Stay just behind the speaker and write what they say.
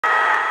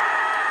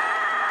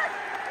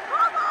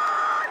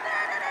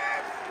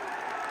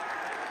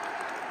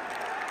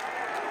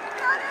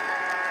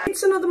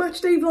It's another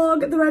matchday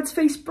vlog. The Reds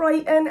face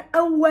Brighton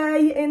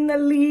away in the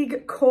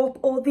League Cup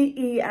or the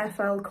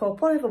EFL Cup,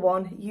 whatever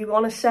one you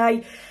want to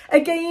say. A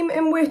game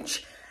in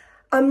which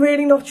I'm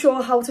really not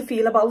sure how to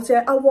feel about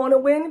it. I want to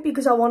win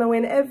because I want to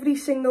win every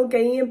single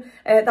game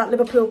that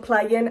Liverpool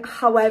play in.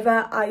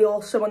 However, I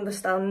also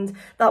understand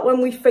that when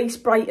we face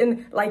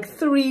Brighton like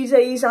 3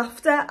 days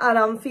after at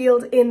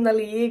Anfield in the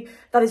league,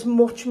 that is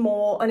much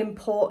more an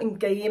important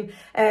game.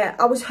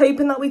 I was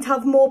hoping that we'd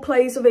have more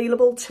players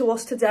available to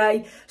us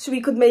today so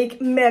we could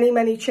make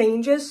many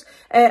changes.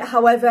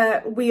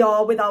 However, we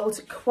are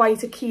without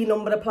quite a key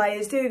number of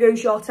players. Diogo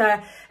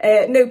Jota,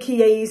 no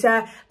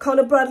Chiesa,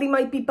 Conor Bradley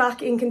might be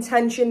back in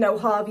contention, no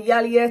Harvey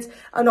Elliott,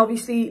 and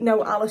obviously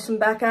no Alisson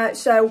Becker.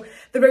 So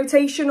the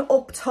rotation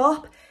up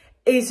top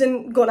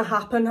isn't gonna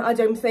happen. I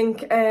don't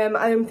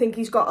think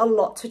he's got a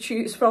lot to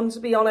choose from, to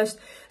be honest.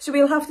 So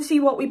we'll have to see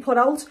what we put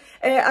out.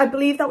 I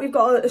believe that we've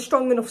got a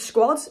strong enough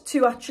squad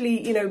to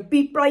actually, you know,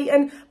 beat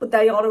Brighton, but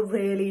they are a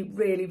really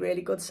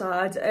good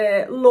side.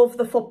 Love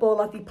the football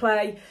that they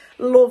play.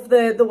 Love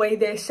the way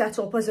they're set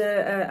up as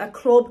a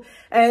club.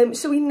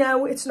 So we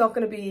know it's not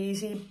going to be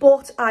easy,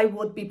 but I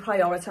would be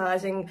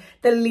prioritising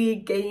the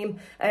league game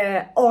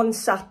on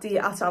Saturday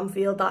at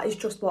Anfield. That is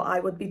just what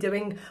I would be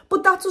doing.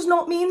 But that does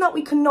not mean that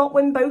we cannot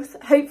win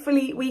both.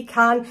 Hopefully we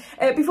can.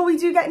 Before we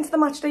do get into the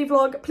matchday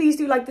vlog, please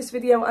do like this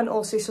video and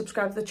also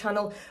subscribe to the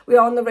channel. We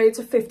are on the road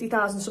to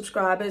 50,000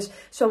 subscribers,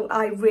 so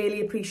I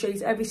really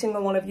appreciate every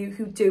single one of you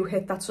who do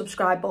hit that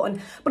subscribe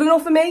button. But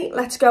enough for me,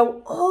 let's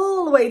go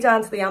all the way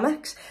down to the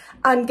Amex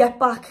and get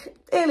back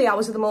early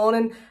hours of the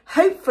morning,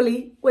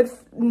 hopefully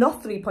with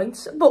not 3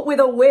 points, but with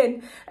a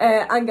win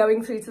and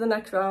going through to the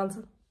next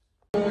round.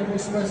 Amex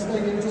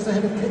Stadium just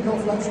ahead of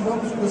kick-off. Let's run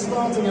through the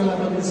starting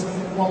 11s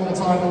one more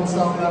time and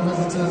start with our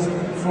visitors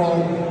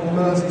from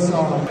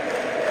Merseyside.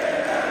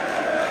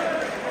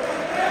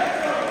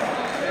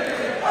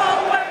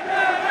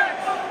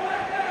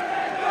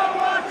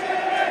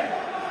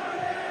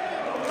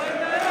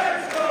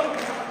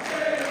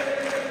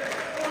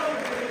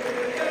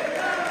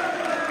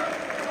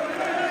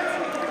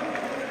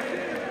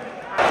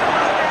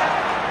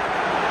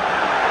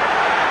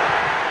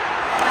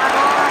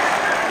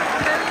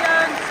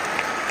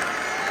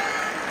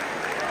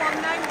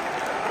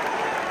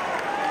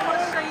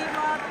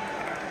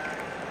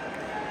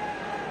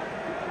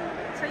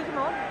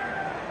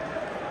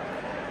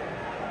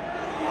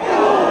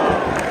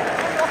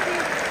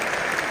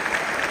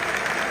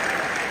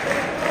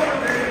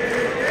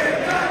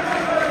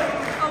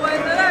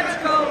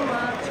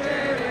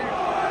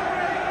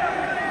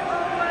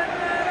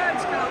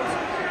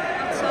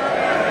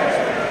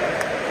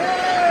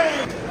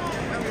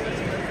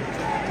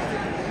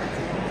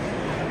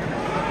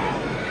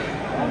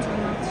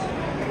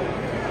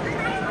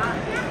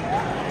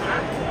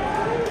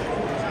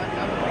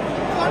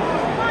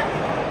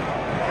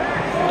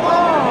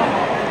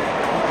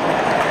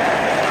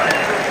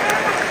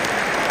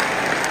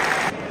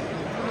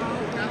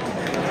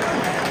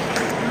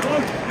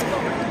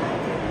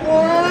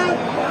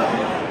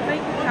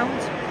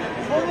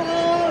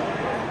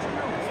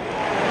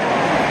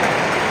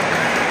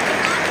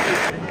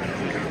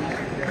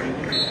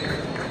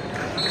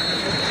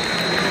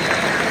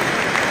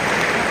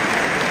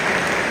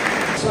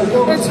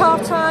 It's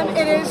half time,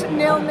 it is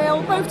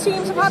 0-0. Both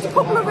teams have had a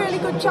couple of really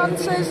good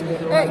chances.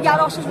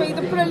 Jaros has made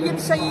a brilliant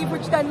save,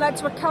 which then led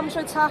to a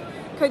counter-attack.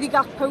 Cody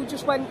Gakpo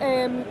just went,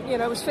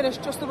 was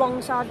finished just the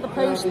wrong side of the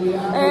post.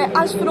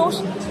 As for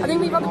us, I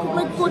think we've had a couple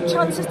of good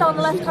chances down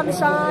the left-hand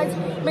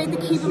side. Made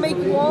the keeper make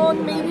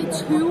one, maybe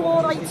two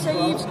alright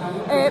saves.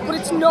 But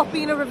it's not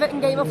been a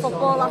riveting game of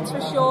football, that's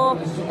for sure.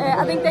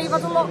 I think they've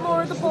had a lot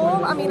more of the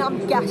ball. I mean,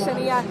 I'm guessing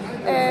here.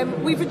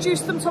 We've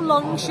reduced them to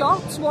long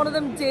shots. One of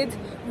them did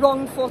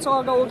wrong foot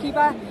our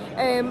goalkeeper.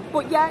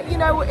 But yeah, you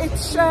know,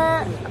 it's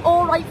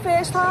alright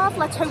first half.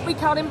 Let's hope we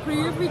can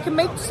improve. We can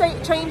make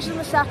changes in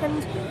the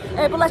second.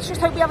 But let's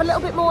just hope we have a little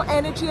bit more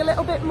energy, a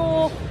little bit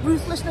more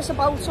ruthlessness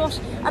about us.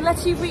 And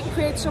let's see if we can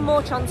create some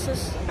more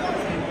chances.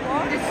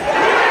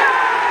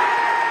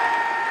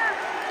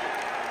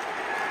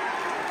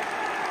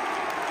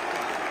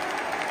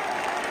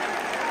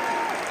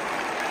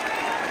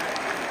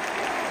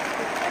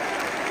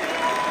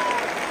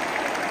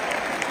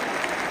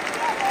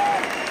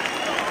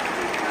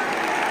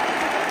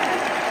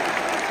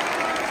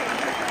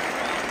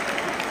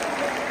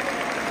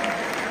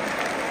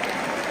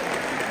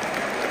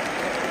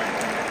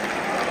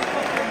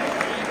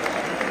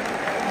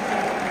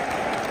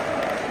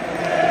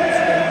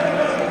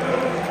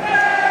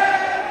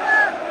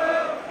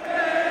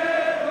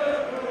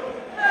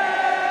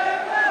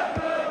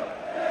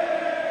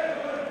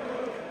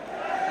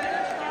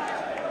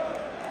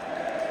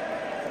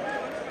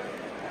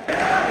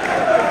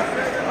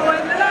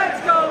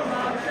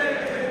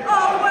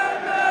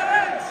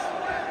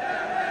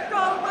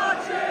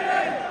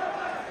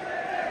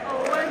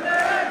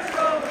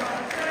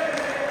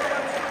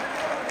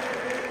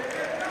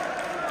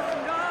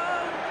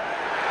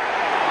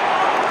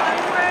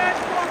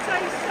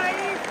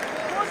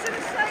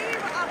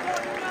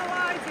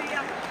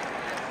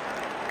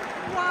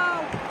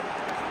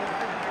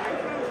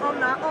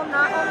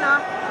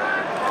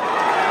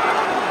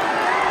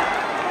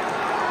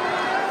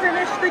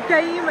 the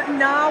game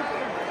now.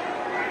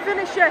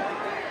 Finish it.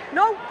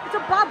 No, it's a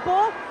bad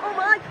ball. Oh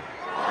my.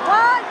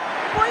 Why?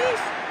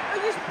 Boys, are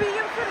you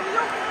being for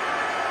real?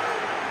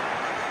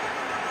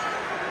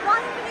 Why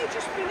haven't you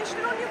just finished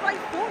it on your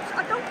right foot?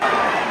 I don't know.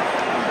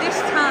 This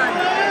time.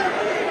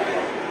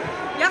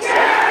 Yes.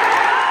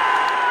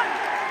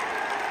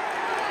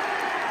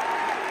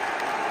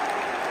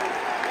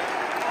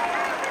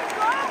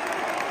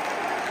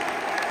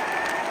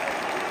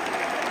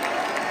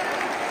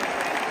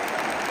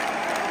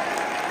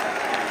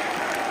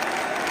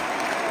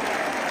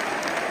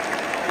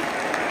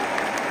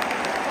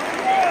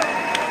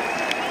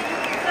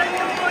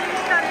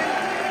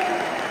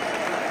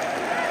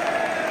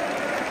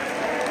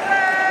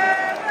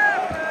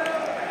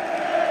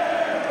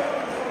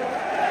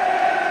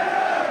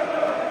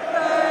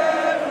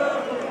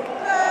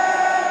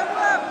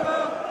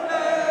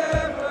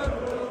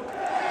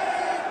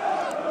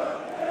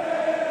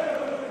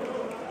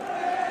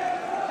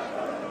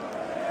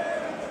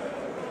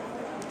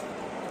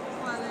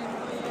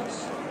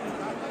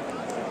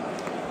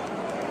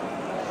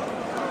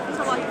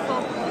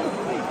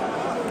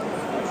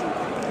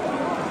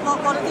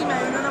 What are they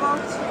moaning about?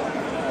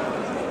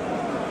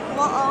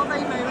 What are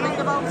they moaning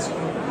about?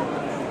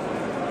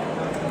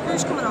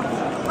 Who's coming up?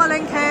 Well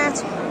in,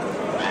 Kate.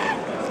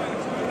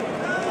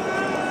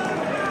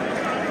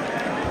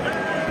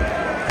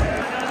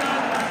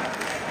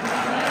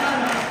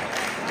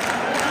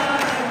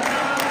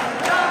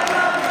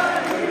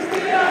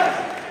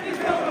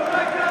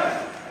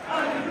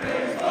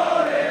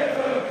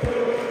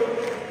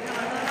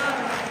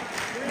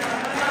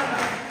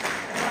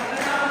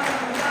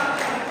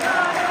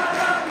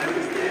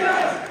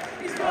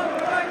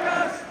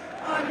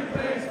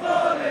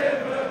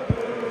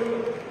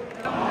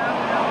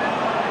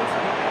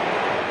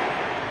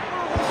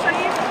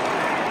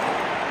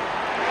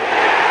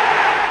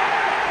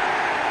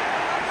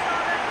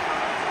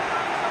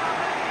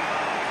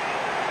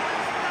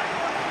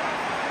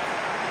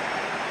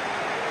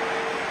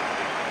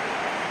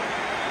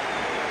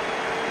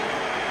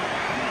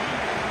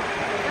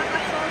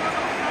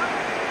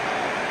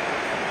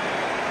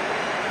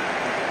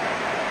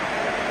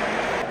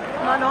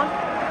 Man on.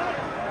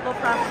 Love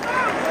that.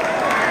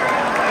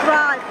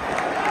 Drive.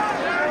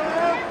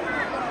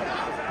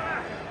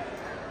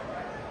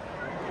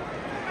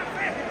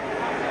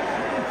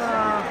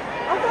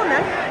 Oh, go on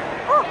then.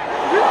 Oh,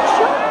 really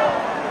shot.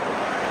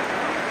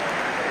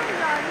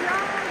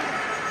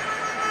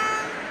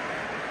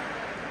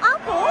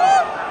 Apple.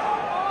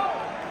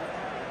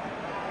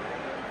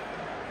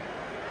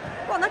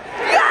 Go on then.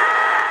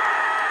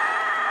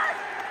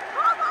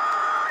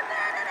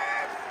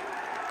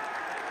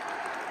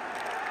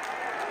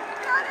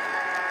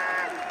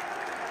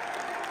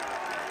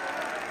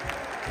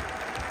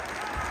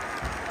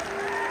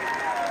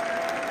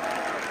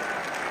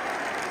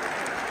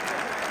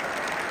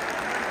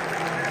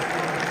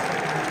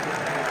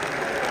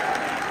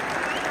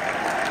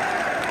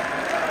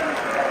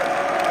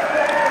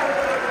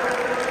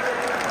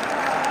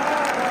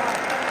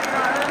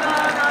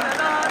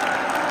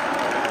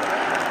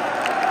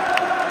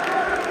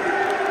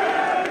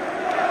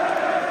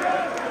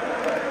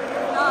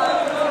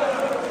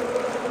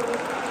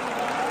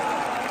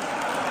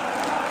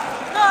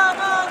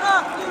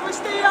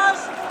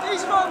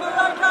 He's from the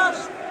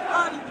Liverpools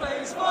and he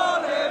plays for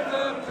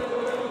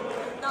Liverpool.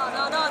 Na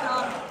na na na,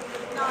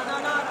 na na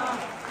na na,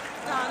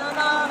 na na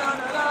na na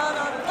na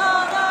na na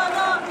na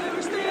na.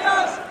 Luis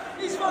Diaz,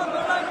 he's from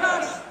the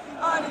Liverpools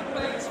and he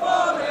plays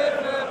for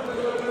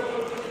Liverpool.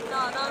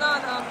 Na na na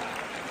na,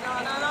 na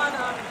na na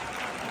na.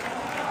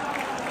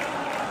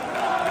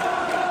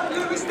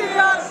 Luis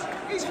Diaz,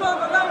 he's from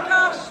the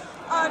Liverpools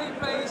and he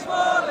plays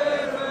for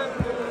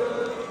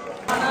Liverpool.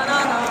 Na na na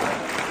na,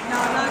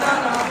 na na na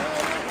na.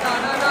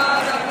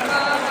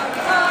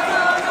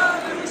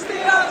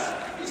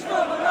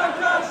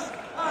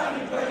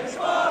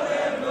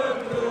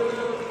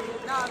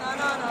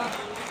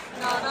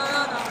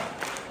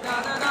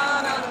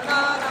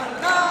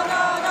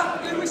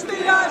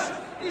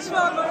 He's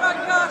from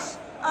Maracas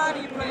and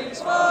he plays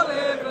for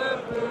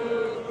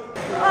Liverpool.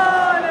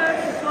 Oh,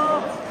 there's the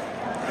shot.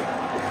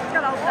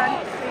 Get out then,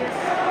 please.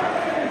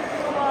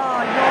 Oh,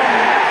 no.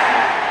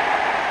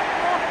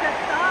 Look at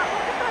that.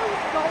 Look at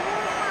those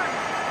goals, man.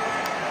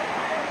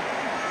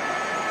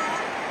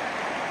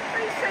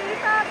 They say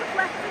that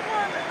deflected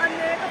one and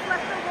their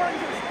deflected one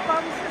just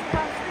bounces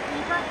past the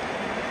keeper.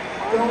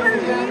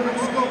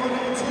 Unbelievable.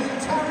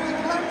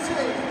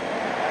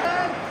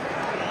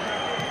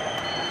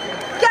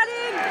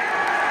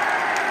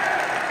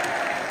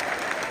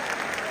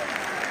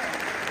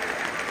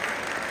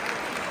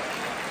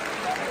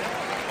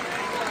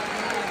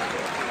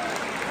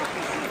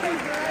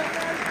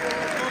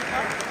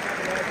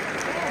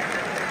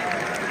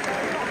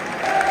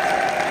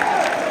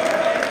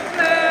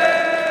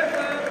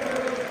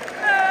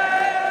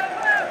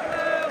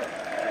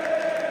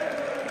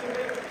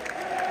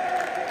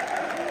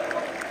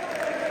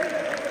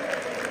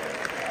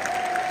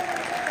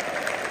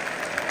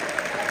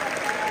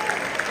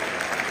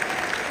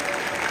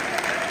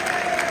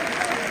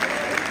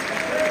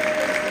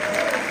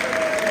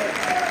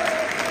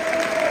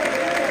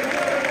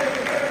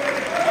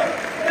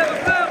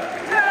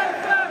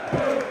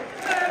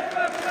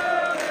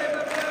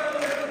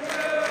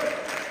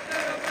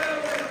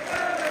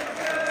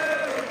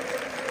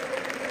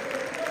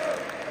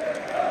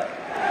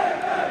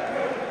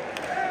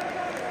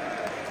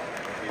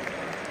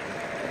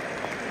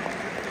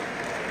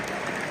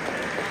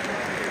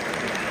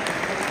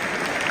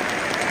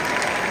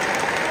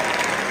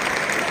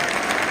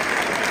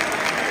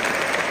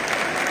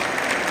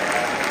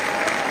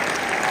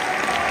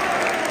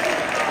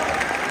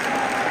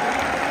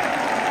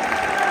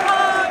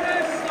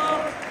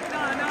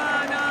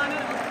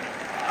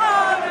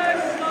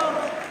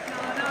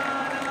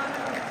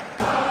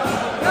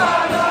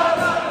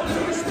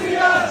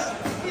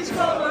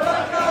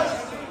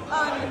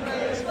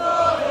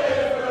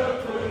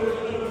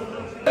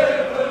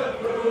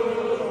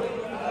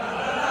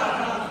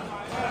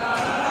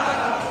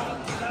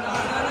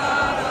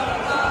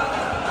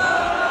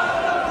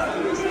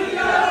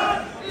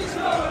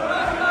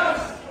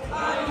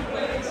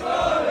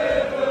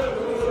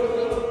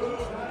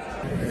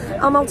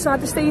 I'm outside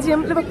the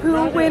stadium.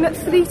 Liverpool win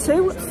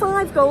 3-2,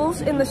 5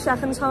 goals in the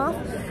second half.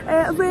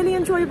 A really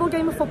enjoyable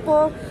game of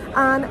football,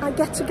 and I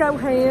get to go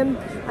home.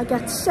 I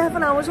get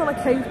 7 hours on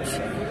a coach.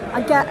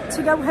 I get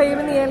to go home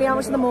in the early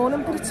hours of the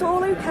morning, but it's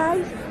all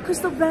okay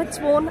because the Reds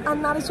won,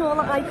 and that is all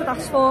that I could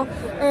ask for.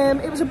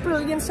 It was a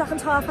brilliant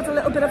second half, had a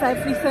little bit of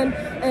everything.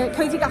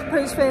 Cody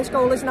Gakpo's first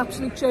goal is an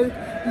absolute joke.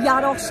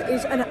 Jaros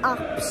is an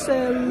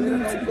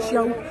absolute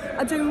joke.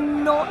 I do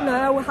not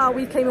know how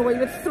we came away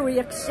with 3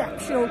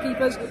 exceptional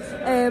keepers.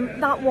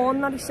 That one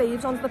that he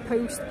saves onto the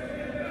post,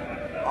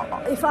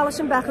 if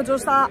Alisson Becker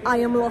does that, I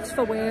am lost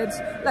for words.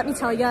 Let me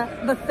tell you,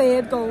 the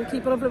 3rd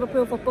goalkeeper of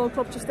Liverpool Football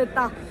Club just did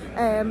that.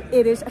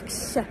 It is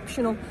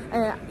exceptional.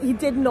 He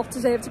did not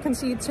deserve to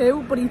concede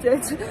 2, but he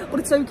did. But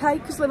it's okay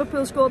because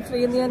Liverpool scored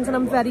 3 in the end, and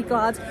I'm very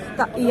glad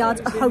that he had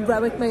a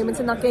heroic moment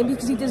in that game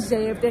because he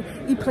deserved it.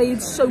 He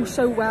played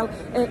so well.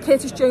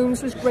 Curtis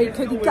Jones was great.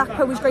 Cody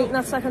Gakpo was great in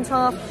that second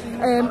half.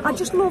 I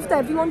just loved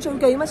everyone. Joe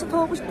Gomez I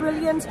thought was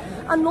brilliant.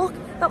 And look,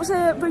 that was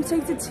a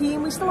rotated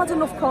team. We still had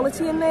enough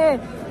quality in there.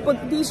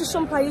 But these are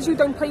some players who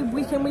don't play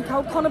week in, week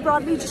out. Connor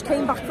Bradley just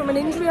came back from an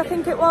injury, I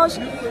think it was.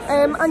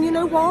 And you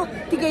know what?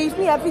 They gave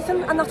me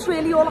everything, and that's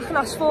really all I can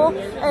ask for.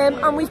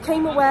 And we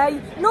came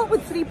away, not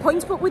with 3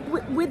 points, but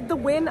with the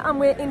win, and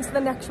we're into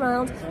the next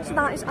round. So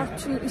that is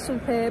absolutely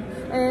superb.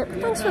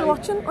 Thanks for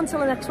watching. Until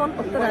the next one,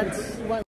 up the Reds.